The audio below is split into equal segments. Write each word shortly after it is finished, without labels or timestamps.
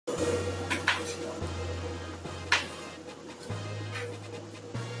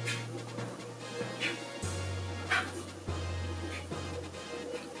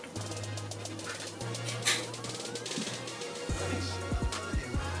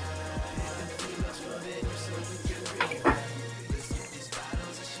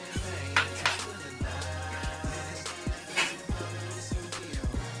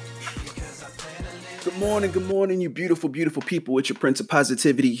Good morning, you beautiful, beautiful people. It's your Prince of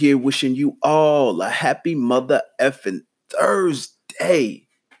Positivity here, wishing you all a happy mother effing Thursday.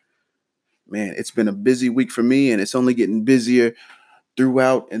 Man, it's been a busy week for me, and it's only getting busier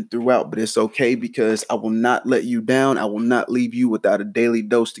throughout and throughout, but it's okay because I will not let you down. I will not leave you without a daily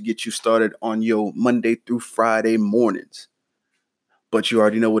dose to get you started on your Monday through Friday mornings. But you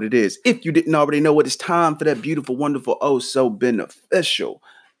already know what it is. If you didn't already know what, it's time for that beautiful, wonderful, oh so beneficial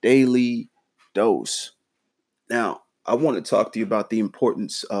daily dose. Now, I want to talk to you about the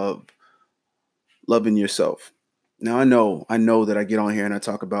importance of loving yourself. Now, I know that I get on here and I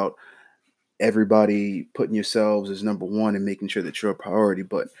talk about everybody putting yourselves as number one and making sure that you're a priority,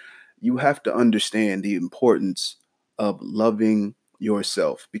 but you have to understand the importance of loving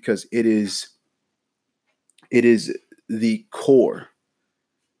yourself because it is the core.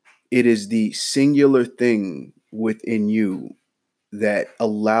 It is the singular thing within you that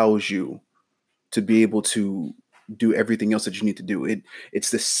allows you to be able to do everything else that you need to do. It's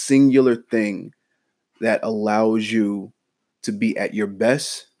the singular thing that allows you to be at your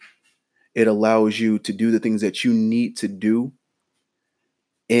best. It allows you to do the things that you need to do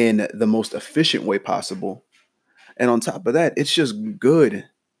in the most efficient way possible. And on top of that, it's just good.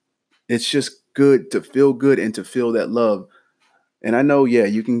 It's just good to feel good and to feel that love. And I know, yeah,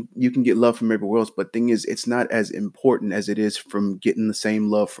 you can get love from everywhere else, but thing is, it's not as important as it is from getting the same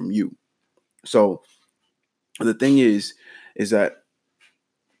love from you. So the thing is that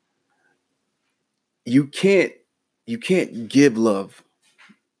you can't give love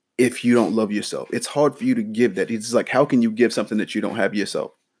if you don't love yourself. It's hard for you to give that. It's like, how can you give something that you don't have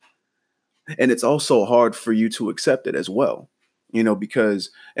yourself? And it's also hard for you to accept it as well.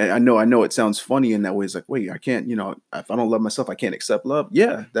 Because and I know it sounds funny in that way. It's like, wait, I can't, if I don't love myself, I can't accept love.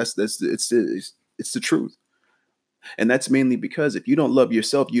 Yeah, that's it's the truth. And that's mainly because if you don't love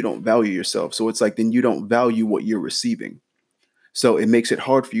yourself, you don't value yourself. So it's like then you don't value what you're receiving. So it makes it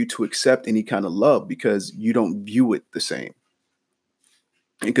hard for you to accept any kind of love because you don't view it the same.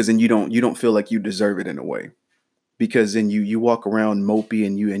 Because then you don't feel like you deserve it in a way. Because then you walk around mopey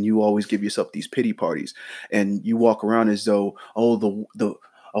and you always give yourself these pity parties and you walk around as though, oh, the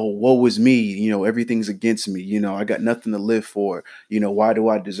oh, woe is me, everything's against me, I got nothing to live for, why do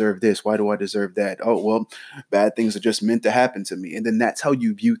I deserve this, why do I deserve that? Oh, well, bad things are just meant to happen to me. And then that's how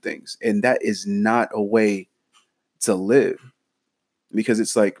you view things, and that is not a way to live, because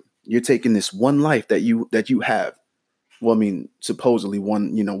it's like you're taking this one life that you have. Well, I mean, supposedly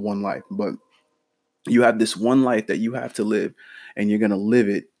one life, but you have this one life that you have to live, and you're going to live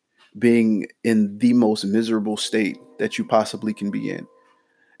it being in the most miserable state that you possibly can be in.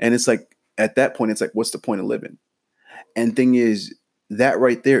 And it's like, at that point, it's like, what's the point of living? And thing is, that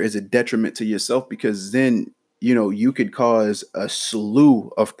right there is a detriment to yourself, because then, you could cause a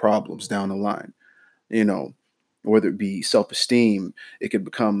slew of problems down the line, you know, whether it be self-esteem, it could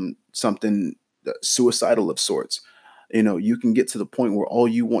become something suicidal of sorts. You can get to the point where all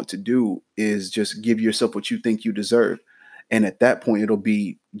you want to do is just give yourself what you think you deserve. And at that point, it'll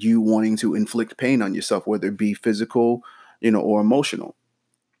be you wanting to inflict pain on yourself, whether it be physical, or emotional.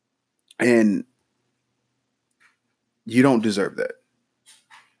 And you don't deserve that.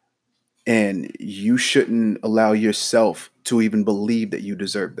 And you shouldn't allow yourself to even believe that you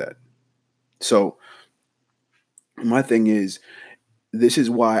deserve that. So my thing is, this is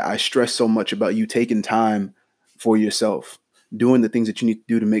why I stress so much about you taking time for yourself, doing the things that you need to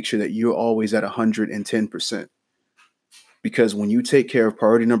do to make sure that you're always at 110%. Because when you take care of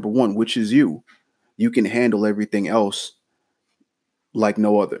priority number one, which is you can handle everything else like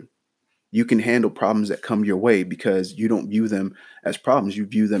no other. You can handle problems that come your way because you don't view them as problems. You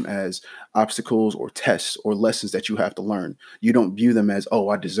view them as obstacles or tests or lessons that you have to learn. You don't view them as, oh,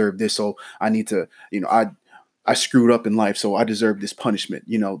 I deserve this, so I need to, I screwed up in life, so I deserve this punishment.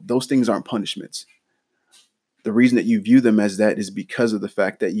 Those things aren't punishments. The reason that you view them as that is because of the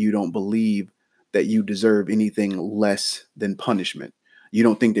fact that you don't believe that you deserve anything less than punishment. You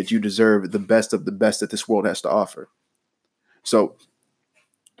don't think that you deserve the best of the best that this world has to offer. So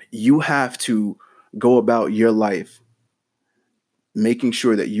you have to go about your life making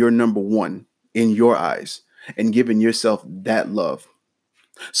sure that you're number one in your eyes and giving yourself that love.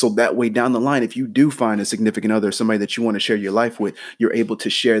 So that way down the line, if you do find a significant other, somebody that you want to share your life with, you're able to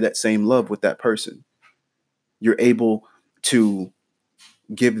share that same love with that person. You're able to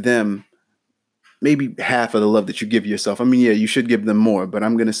give them maybe half of the love that you give yourself. I mean, yeah, you should give them more, but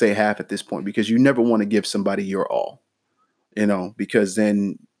I'm going to say half at this point, because you never want to give somebody your all, because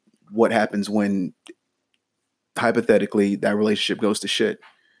then what happens when hypothetically that relationship goes to shit?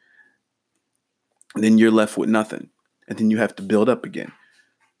 Then you're left with nothing, and then you have to build up again.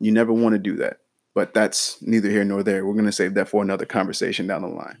 You never want to do that. But that's neither here nor there. We're going to save that for another conversation down the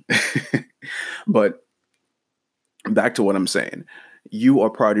line. But back to what I'm saying. You are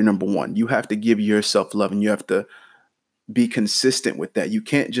priority number one. You have to give yourself love, and you have to be consistent with that. You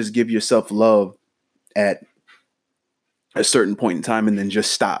can't just give yourself love at a certain point in time and then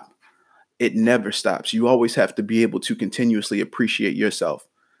just stop. It never stops. You always have to be able to continuously appreciate yourself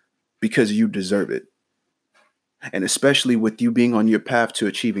because you deserve it. And especially with you being on your path to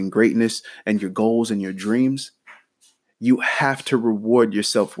achieving greatness and your goals and your dreams, you have to reward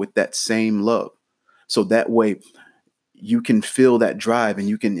yourself with that same love. So that way you can feel that drive, and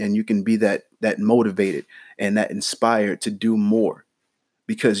you can be that motivated and that inspired to do more,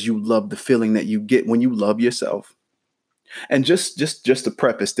 because you love the feeling that you get when you love yourself. And just to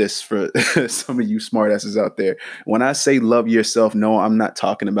preface this for some of you smartasses out there, when I say love yourself, no, I'm not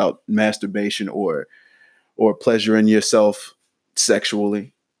talking about masturbation or pleasuring yourself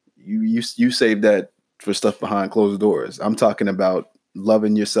sexually. You save that for stuff behind closed doors. I'm talking about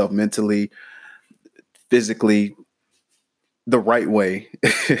loving yourself mentally, physically, the right way,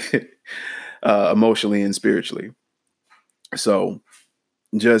 emotionally and spiritually. So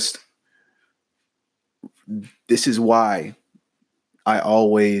just this is why I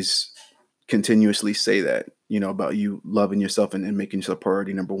always continuously say that, about you loving yourself and making yourself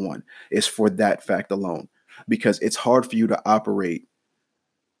priority number one, is for that fact alone, because it's hard for you to operate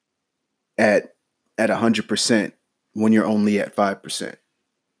at 100% when you're only at 5%.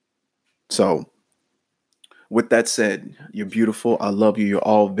 So with that said, you're beautiful. I love you. You're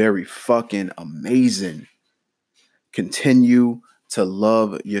all very fucking amazing. Continue to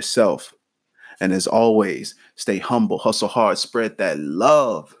love yourself. And as always, stay humble, hustle hard, spread that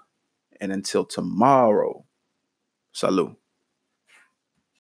love. And until tomorrow, salud.